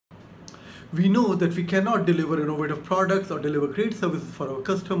We know that we cannot deliver innovative products or deliver great services for our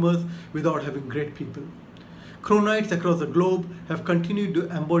customers without having great people. Chronites across the globe have continued to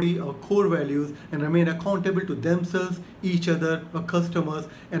embody our core values and remain accountable to themselves, each other, our customers,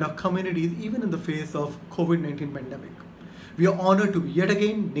 and our communities even in the face of COVID-19 pandemic. We are honored to be yet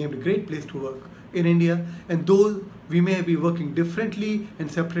again named a great place to work in India, and though we may be working differently and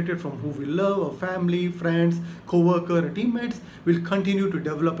separated from who we love, our family, friends, co-worker, and teammates, we'll continue to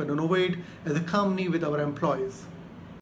develop and innovate as a company with our employees.